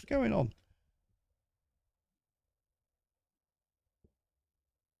speed here. What's going on?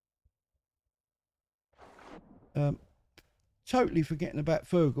 Totally forgetting about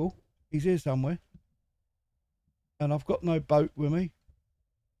Fergal. He's here somewhere. And I've got no boat with me.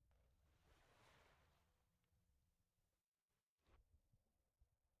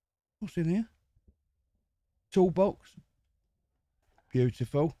 What's in here? Toolbox.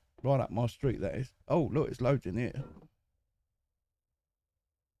 Beautiful. Right up my street, that is. Oh, look, it's loads in here.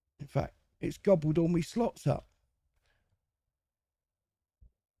 In fact, it's gobbled all my slots up.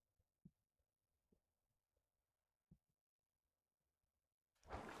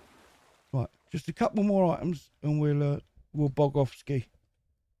 Right, just a couple more items and we'll bog off ski.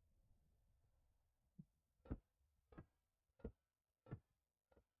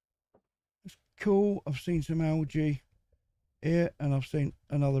 cool. I've seen some algae here, and I've seen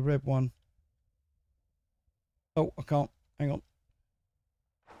another red one. Oh, I can't. Hang on.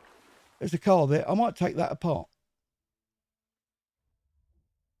 There's a car there. I might take that apart.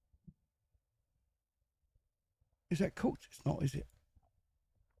 Is that cooked? It's not, is it?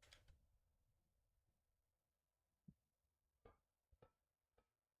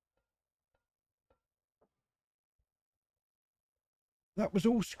 That was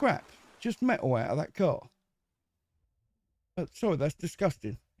all scrap. Just metal out of that car. Sorry, that's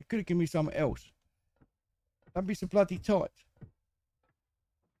disgusting. You could have given me something else. That'd be so bloody tight.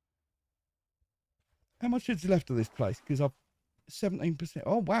 How much is left of this place? Because I've 17%.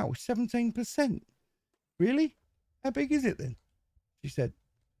 Oh, wow. 17%. Really? How big is it then? She said.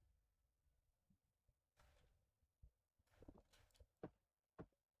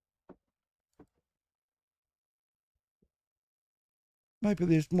 Maybe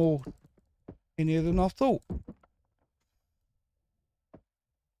there's more in here than I thought.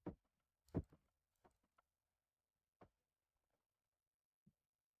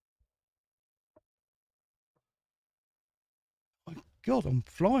 My God, I'm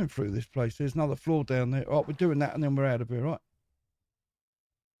flying through this place. There's another floor down there. Right, we're doing that and then we're out of here, right?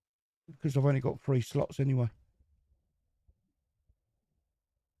 Because I've only got 3 slots anyway.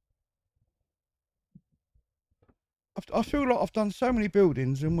 I feel like I've done so many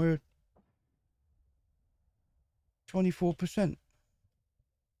buildings and we're 24%.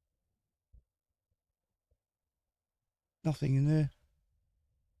 Nothing in there.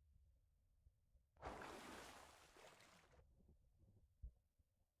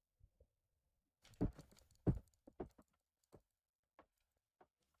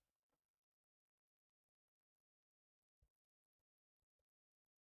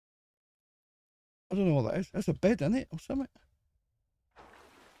 I don't know what that is. That's a bed, isn't it? Or something.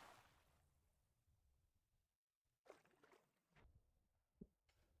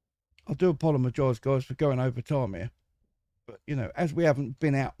 I do apologise, guys, for going over time here. But, you know, as we haven't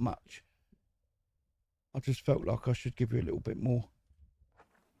been out much, I just felt like I should give you a little bit more.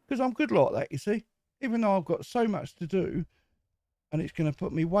 Because I'm good like that, you see. Even though I've got so much to do, and it's going to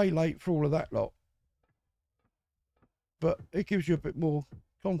put me way late for all of that lot. But it gives you a bit more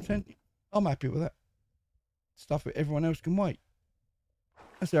content. I'm happy with that. Stuff it, everyone else can wait.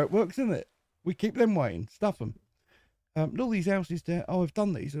 That's how it works, isn't it? We keep them waiting, stuff them. All these houses there. Oh, we've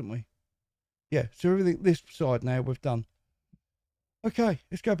done these, haven't we? Yeah, so everything this side now we've done. Okay,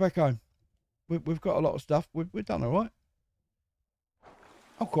 let's go back home. We've got a lot of stuff. We've done all right.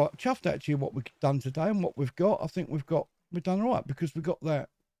 I'm quite chuffed actually what we've done today and what we've got. I think we've done all right because we've got that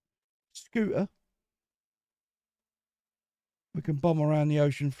scooter. We can bomb around the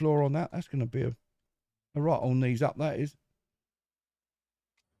ocean floor on that. That's going to be a right on knees up, that is.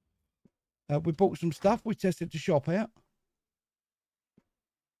 We bought some stuff. We tested the shop out.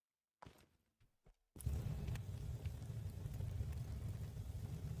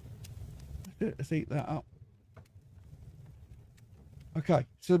 Let's eat that up. Okay,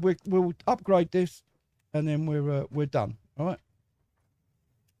 so we'll upgrade this, and then we're done. All right.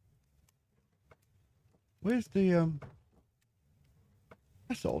 Where's the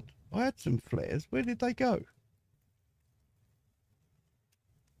That's odd. I had some flares. Where did they go?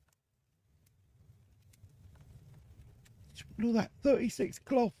 Look at that, 36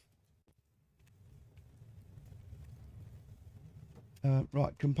 cloth.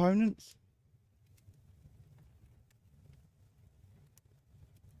 Right, components.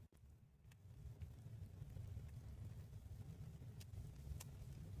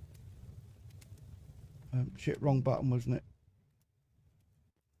 Shit, wrong button, wasn't it?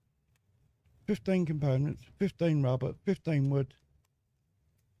 15 components, 15 rubber, 15 wood.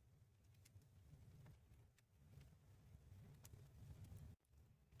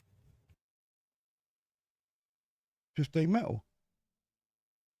 $15 metal.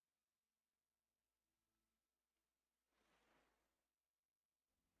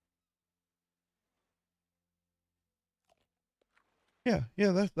 Yeah,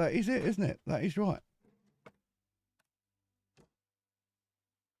 that is it, isn't it? That is right.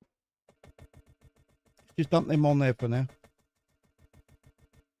 Just dump them on there for now.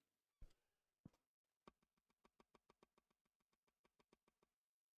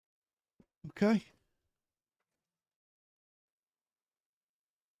 Okay.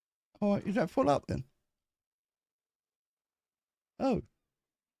 All right, is that full up then? Oh,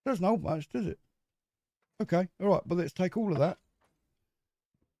 doesn't hold much, does it? Okay, all right, well, let's take all of that.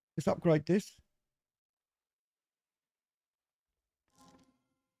 Let's upgrade this.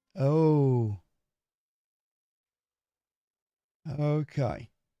 Oh. Okay.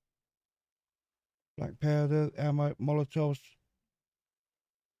 Black powder, ammo, Molotovs.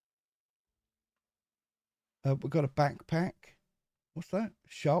 We've got a backpack. What's that?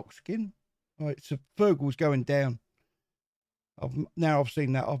 Shark skin? All right, so Fergal's going down. Now I've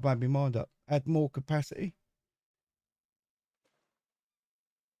seen that, I've made my mind up. Add more capacity.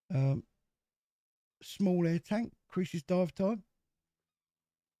 Small air tank, increases dive time.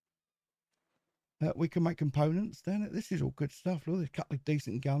 We can make components down it. This is all good stuff. Look, there's a couple of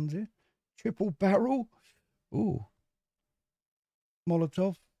decent guns here. Triple barrel. Ooh.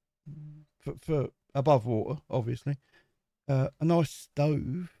 Molotov. For above water, obviously. A nice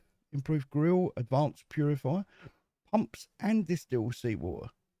stove. Improved grill. Advanced purifier. Pumps and distills seawater.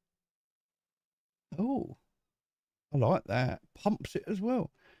 Oh. I like that. Pumps it as well.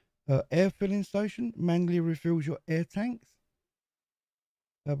 Air filling station. Manually refills your air tanks.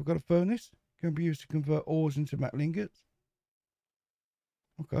 We've got a furnace. Can be used to convert ores into metal ingots.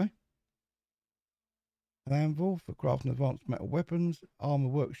 Okay. An anvil for crafting advanced metal weapons. Armor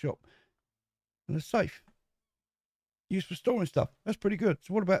workshop. And a safe. Used for storing stuff. That's pretty good.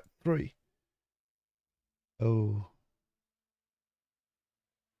 So what about 3? Oh.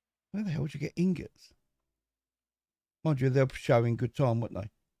 Where the hell would you get ingots? Mind you, they'll show in good time, wouldn't they?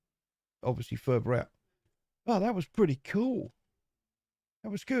 Obviously further out. Oh, that was pretty cool.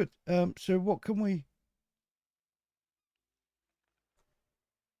 That was good. So what can we...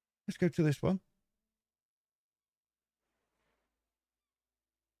 Let's go to this one.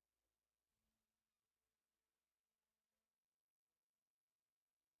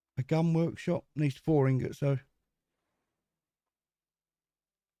 A gun workshop needs 4 ingots, so...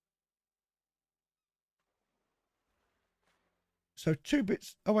 So 2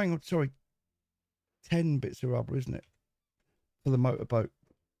 bits... Oh, hang on, sorry. 10 bits of rubber, isn't it? For the motorboat.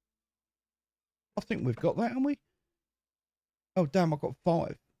 I think we've got that, haven't we? Oh, damn, I've got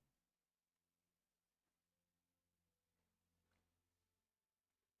 5.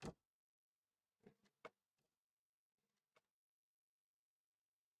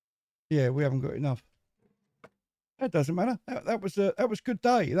 Yeah, we haven't got enough. That doesn't matter. That was good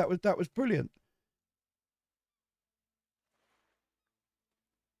day. That was brilliant.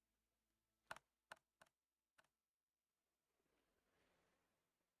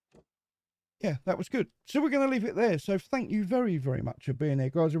 Yeah, that was good. So we're going to leave it there. So thank you very, very much for being here,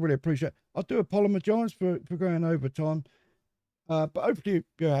 guys. I really appreciate it. I do apologise for going over time. But hopefully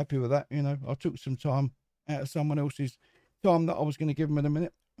you're happy with that. You know, I took some time out of someone else's time that I was going to give them in a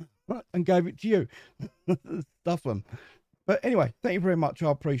minute and gave it to you. Stuff them. But anyway, thank you very much.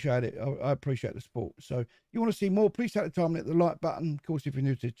 I appreciate it. I appreciate the support. So if you want to see more, please take the time and hit the like button. Of course, if you're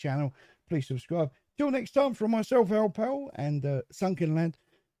new to the channel, please subscribe. Till next time, from myself, Al Powell, and Sunkenland,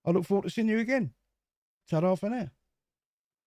 I look forward to seeing you again. Ta-da for now.